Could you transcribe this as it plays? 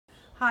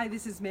Hi,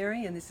 this is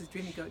Mary and this is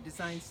Dreamy Goat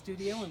Design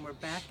Studio, and we're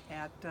back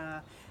at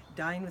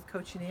Dyeing with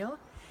Cochineal.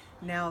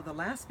 Now, the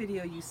last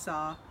video you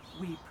saw,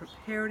 we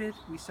prepared it,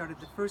 we started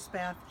the first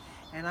bath,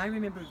 and I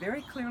remember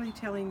very clearly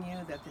telling you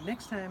that the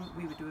next time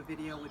we would do a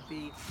video would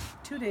be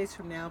 2 days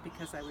from now,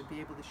 because I would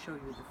be able to show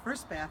you the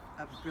first bath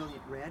of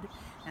brilliant red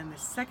and the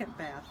second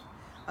bath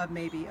of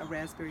maybe a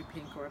raspberry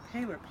pink or a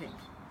paler pink.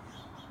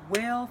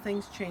 Well,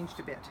 things changed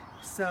a bit.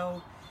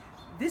 So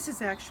this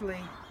is actually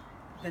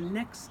the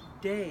next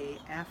day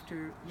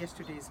after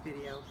yesterday's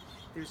video.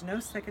 There's no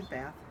second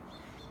bath,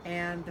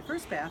 and the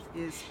first bath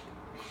is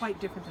quite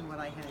different than what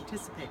I had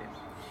anticipated.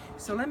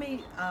 So let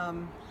me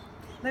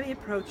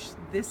approach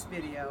this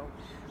video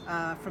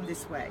from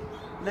this way.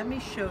 Let me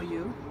show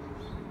you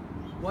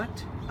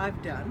what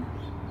I've done.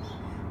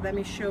 Let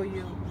me show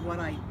you what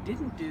I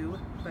didn't do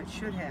but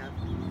should have,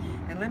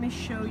 and let me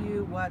show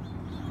you what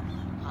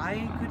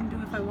I couldn't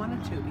do if I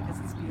wanted to, because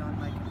it's beyond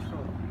my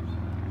control.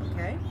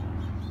 Okay?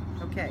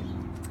 Okay.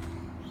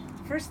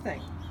 First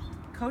thing,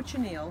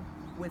 cochineal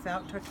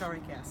without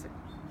tartaric acid.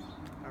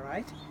 All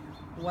right?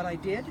 What I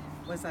did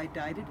was I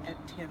dyed it at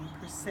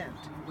 10%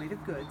 weight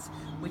of goods,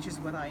 which is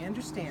what I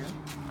understand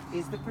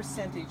is the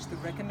percentage, the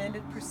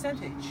recommended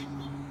percentage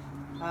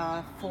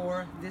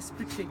for this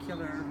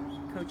particular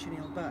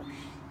cochineal bug.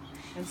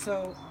 And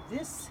so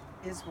this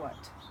is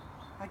what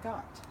I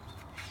got.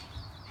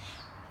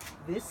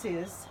 This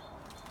is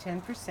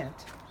 10%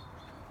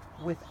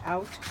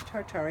 without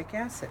tartaric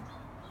acid.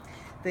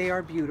 They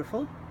are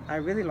beautiful. I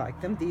really like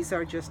them. These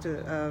are just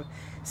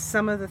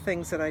some of the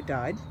things that I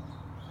dyed.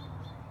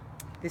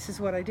 This is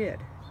what I did.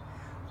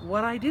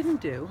 What I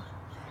didn't do,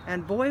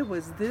 and boy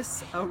was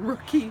this a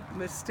rookie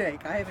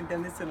mistake, I haven't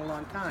done this in a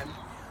long time,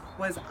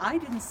 was I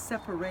didn't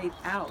separate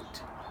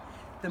out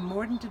the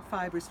mordanted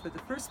fibers for the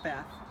first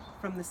bath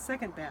from the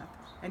second bath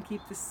and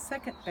keep the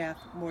second bath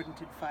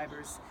mordanted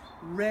fibers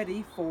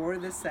ready for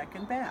the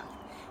second bath.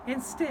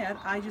 Instead,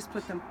 I just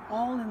put them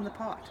all in the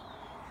pot,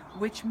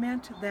 which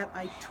meant that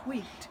I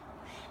tweaked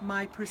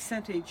my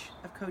percentage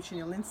of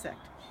cochineal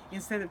insect.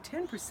 Instead of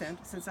 10%,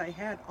 since I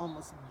had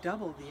almost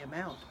double the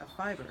amount of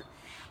fiber,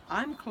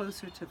 I'm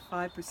closer to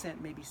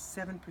 5%, maybe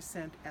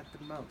 7% at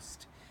the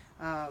most,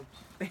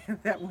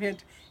 that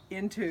went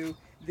into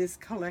this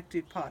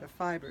collected pot of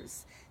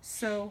fibers.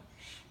 So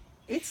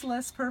it's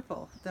less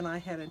purple than I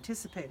had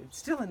anticipated.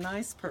 Still a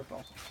nice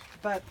purple,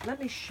 but let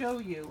me show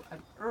you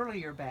an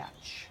earlier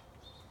batch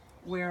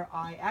where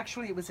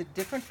it was a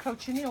different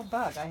cochineal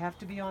bug, I have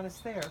to be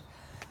honest there.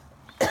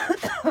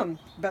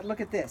 But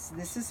look at this.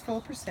 This is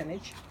full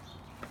percentage.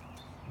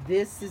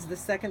 This is the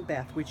second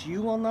bath, which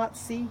you will not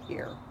see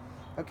here.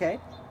 Okay?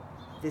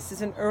 This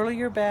is an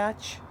earlier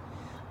batch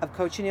of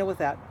cochineal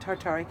without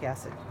tartaric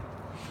acid.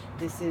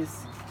 This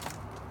is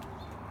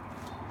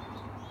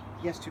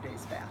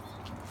yesterday's bath.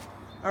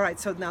 All right,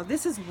 so now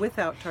this is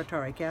without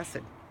tartaric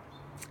acid.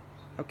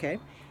 Okay?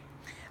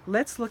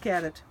 Let's look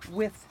at it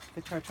with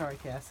the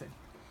tartaric acid.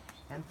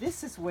 And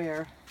this is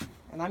where,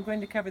 and I'm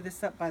going to cover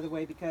this up, by the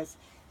way, because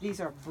these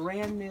are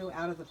brand new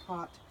out of the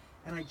pot,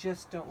 and I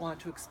just don't want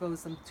to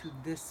expose them to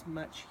this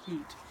much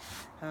heat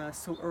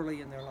so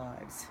early in their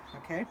lives.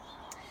 Okay?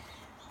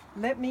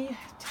 Let me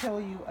tell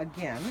you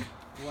again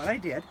what I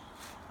did.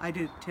 I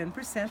did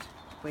 10%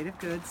 weight of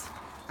goods.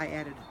 I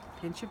added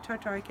a pinch of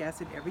tartaric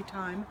acid every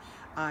time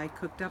I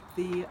cooked up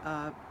the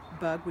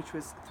bug, which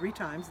was 3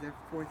 times,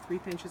 therefore 3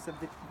 pinches of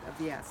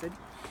the acid.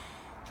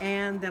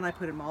 And then I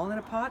put them all in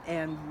a pot,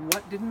 and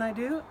what didn't I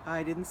do?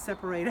 I didn't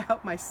separate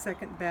out my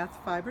second bath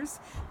fibers.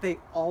 They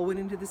all went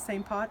into the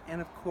same pot, and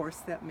of course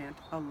that meant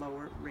a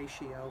lower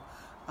ratio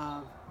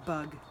of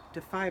bug to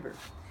fiber.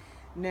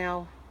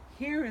 Now,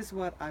 here is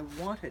what I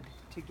wanted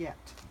to get.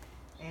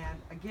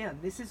 And again,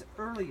 this is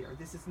earlier.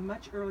 This is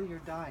much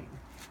earlier dyeing.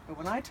 But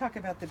when I talk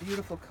about the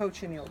beautiful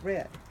cochineal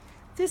red,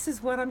 this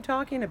is what I'm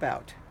talking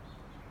about.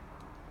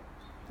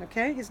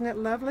 Okay, isn't it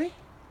lovely?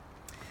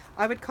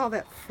 I would call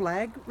that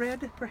flag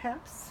red,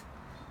 perhaps,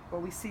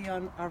 what we see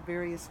on our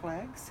various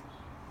flags.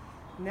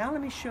 Now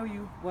let me show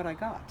you what I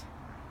got.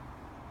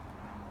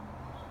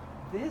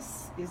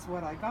 This is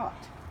what I got.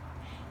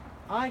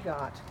 I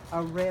got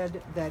a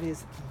red that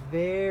is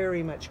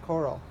very much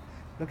coral.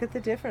 Look at the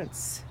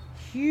difference.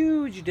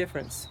 Huge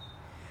difference.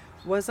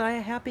 Was I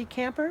a happy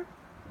camper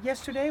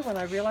yesterday when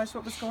I realized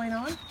what was going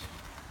on?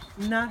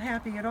 Not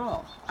happy at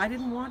all. I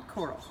didn't want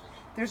coral.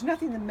 There's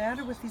nothing the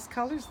matter with these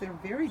colors. They're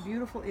very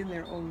beautiful in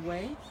their own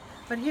way.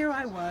 But here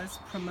I was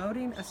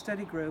promoting a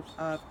study group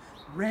of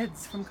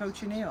reds from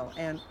cochineal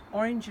and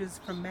oranges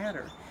from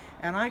madder.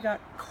 And I got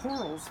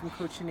corals from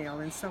cochineal,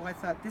 and so I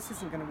thought, this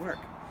isn't going to work.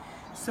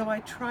 So I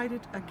tried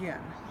it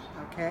again,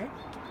 okay?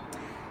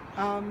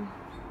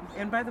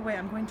 And by the way,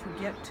 I'm going to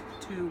get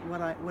to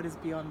what is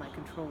beyond my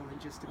control in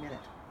just a minute.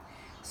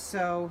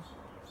 So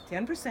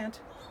 10%,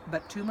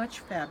 but too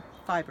much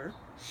fiber.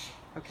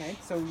 Okay,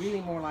 so really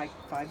more like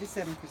 5 to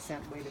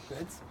 7% weight of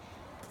goods.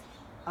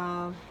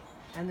 And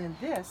then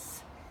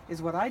this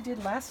is what I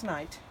did last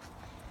night.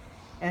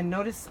 And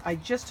notice I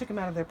just took them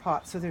out of their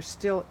pot, so they're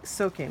still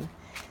soaking.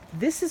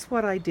 This is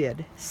what I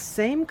did.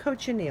 Same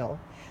cochineal,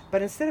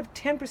 But instead of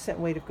 10%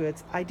 weight of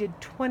goods, I did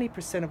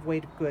 20% of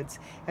weight of goods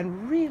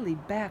and really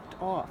backed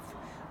off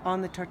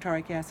on the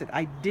tartaric acid.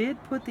 I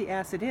did put the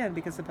acid in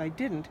because if I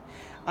didn't,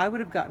 I would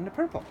have gotten a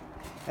purple.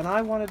 And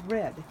I wanted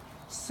red.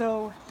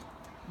 So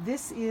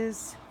this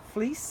is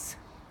fleece.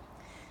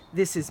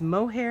 This is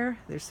mohair.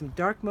 There's some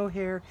dark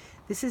mohair.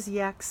 This is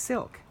yak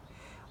silk.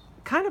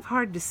 Kind of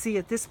hard to see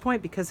at this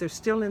point because they're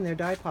still in their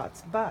dye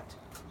pots, but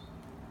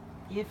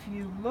if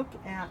you look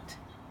at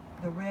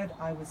the red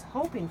I was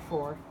hoping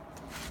for,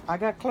 I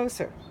got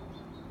closer,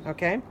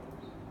 okay?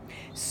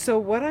 So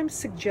what I'm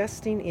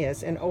suggesting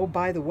is, and oh,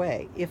 by the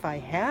way, if I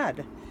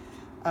had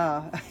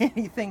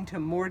anything to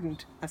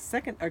mordant a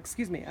second, or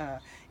excuse me,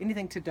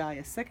 anything to dye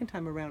a second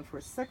time around for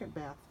a second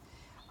bath,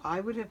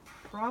 I would have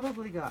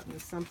probably gotten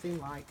something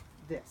like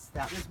this.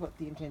 That was what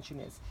the intention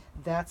is.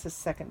 That's a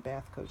second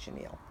bath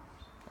cochineal,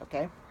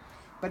 okay?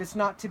 But it's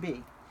not to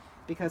be,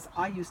 because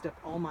I used up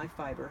all my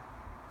fiber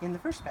in the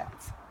first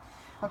baths.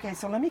 Okay,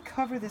 so let me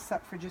cover this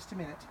up for just a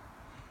minute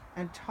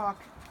and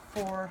talk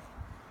for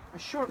a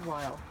short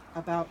while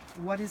about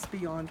what is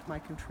beyond my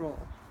control.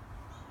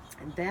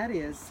 And that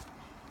is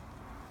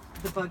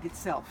the bug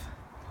itself.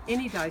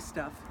 Any dye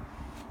stuff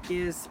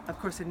is, of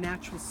course, a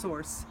natural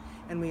source,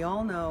 and we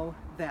all know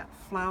that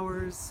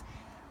flowers,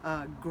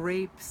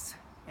 grapes,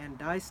 and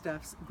dye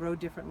stuffs grow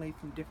differently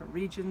from different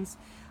regions,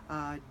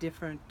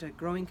 different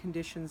growing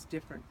conditions,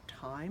 different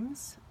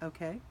times,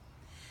 okay?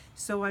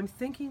 So I'm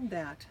thinking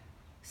that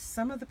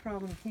some of the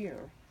problem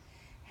here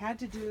had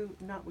to do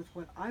not with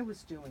what I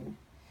was doing,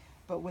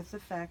 but with the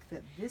fact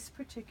that this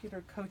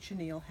particular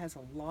cochineal has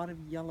a lot of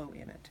yellow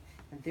in it,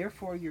 and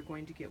therefore you're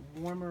going to get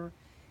warmer,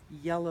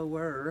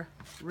 yellower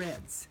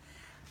reds.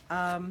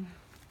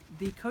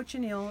 The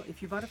cochineal,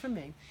 if you bought it from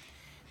me,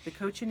 the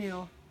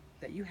cochineal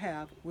that you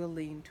have will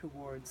lean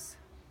towards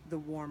the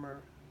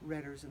warmer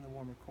redders and the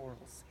warmer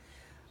corals.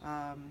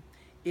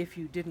 If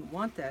you didn't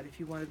want that, if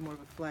you wanted more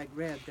of a flag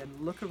red, then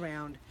look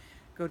around.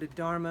 Go to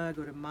Dharma,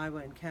 go to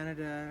Maiwa in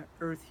Canada,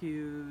 Earth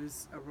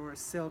Hues, Aurora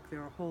Silk.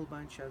 There are a whole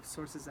bunch of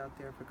sources out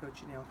there for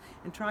cochineal.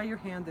 And try your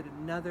hand at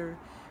another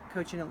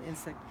cochineal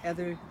insect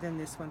other than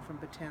this one from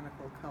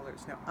Botanical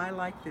Colors. Now, I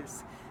like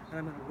this, and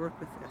I'm going to work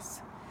with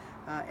this.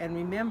 And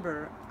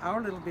remember,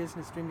 our little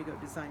business, Dreamy Goat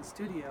Design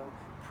Studio,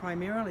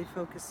 primarily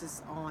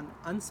focuses on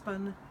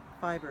unspun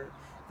fiber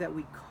that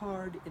we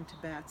card into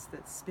bats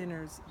that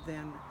spinners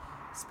then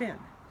spin.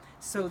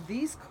 So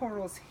these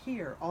corals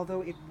here,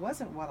 although it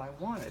wasn't what I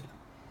wanted,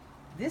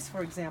 this,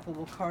 for example,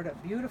 will card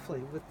up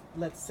beautifully with,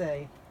 let's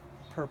say,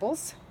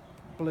 purples,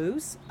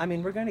 blues. I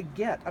mean, I'm going to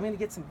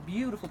get some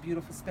beautiful,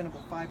 beautiful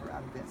spinnable fiber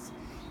out of this.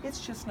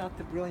 It's just not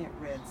the brilliant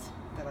reds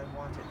that I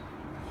wanted.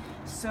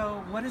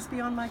 So what is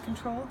beyond my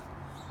control?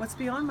 What's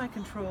beyond my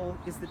control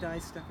is the dye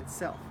stuff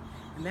itself.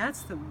 And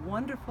that's the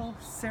wonderful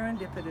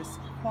serendipitous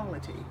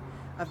quality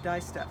of dye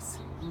stuffs.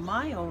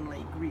 My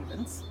only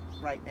grievance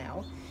right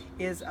now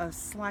is a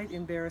slight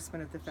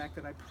embarrassment at the fact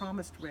that I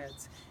promised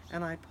reds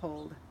and I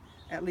pulled,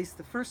 at least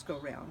the first go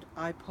round,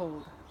 I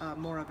pulled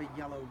more of a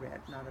yellow red,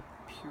 not a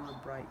pure,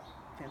 bright,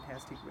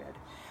 fantastic red.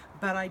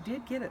 But I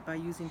did get it by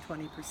using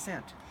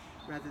 20%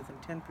 rather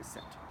than 10%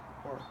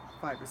 or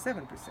 5 or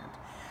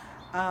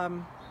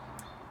 7%.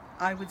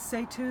 I would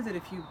say too that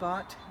if you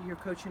bought your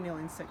cochineal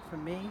insect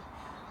from me,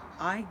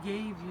 I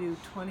gave you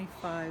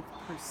 25%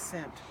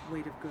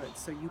 weight of goods,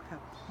 so you have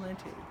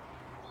plenty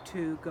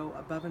to go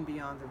above and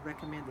beyond the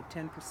recommended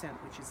 10%,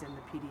 which is in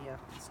the PDF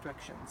of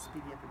instructions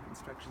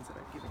that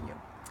I've given you.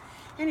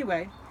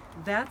 Anyway,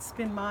 that's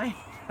been my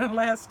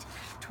last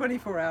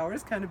 24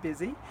 hours, kind of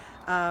busy.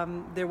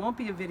 There won't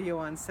be a video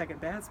on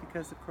second baths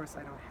because, of course,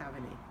 I don't have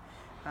any.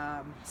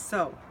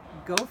 So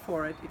go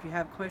for it. If you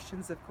have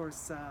questions, of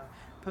course,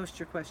 post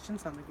your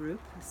questions on the group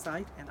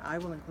site, and I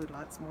will include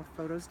lots more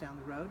photos down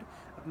the road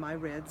of my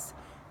reds.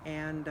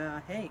 And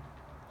hey,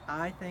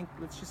 I think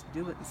let's just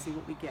do it and see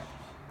what we get.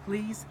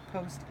 Please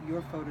post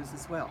your photos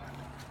as well.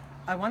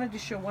 I wanted to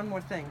show one more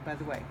thing, by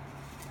the way,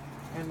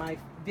 and my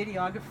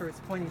videographer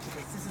is pointing to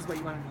this. This is what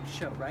you wanted to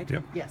show, right?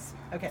 Yep. Yes.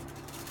 Okay.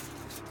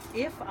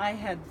 If I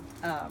had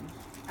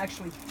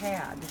actually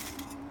had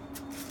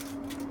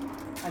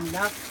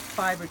enough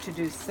fiber to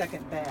do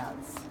second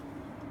baths,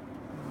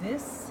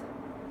 this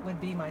would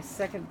be my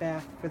second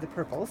bath for the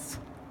purples.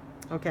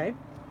 Okay.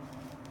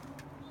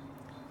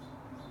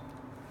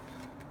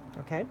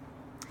 Okay.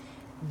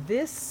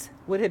 This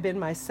would have been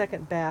my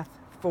second bath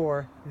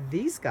for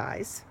these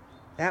guys.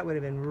 That would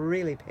have been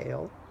really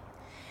pale.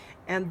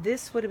 And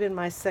this would have been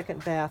my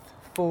second bath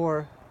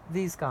for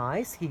these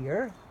guys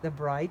here, the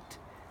bright,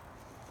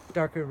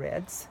 darker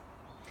reds.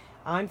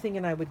 I'm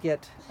thinking I would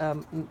get,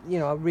 you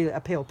know,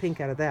 a pale pink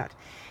out of that.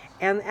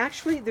 And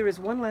actually, there is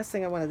one last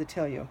thing I wanted to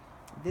tell you.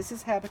 This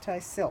is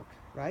Habitai silk,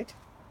 right?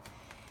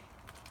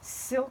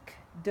 Silk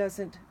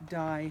doesn't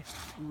dye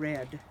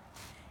red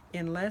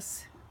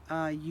unless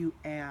you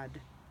add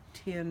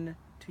tin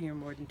to your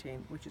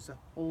mordantine, which is a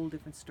whole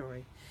different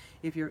story.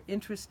 If you're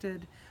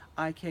interested,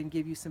 I can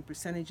give you some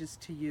percentages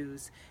to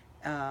use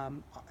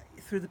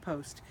through the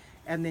post,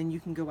 and then you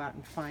can go out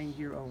and find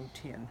your own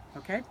tin,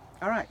 okay?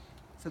 All right,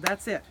 So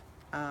that's it.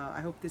 I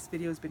hope this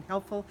video has been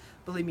helpful.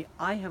 Believe me,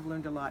 I have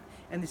learned a lot,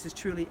 and this is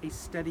truly a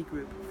study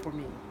group for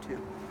me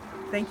too.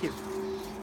 Thank you.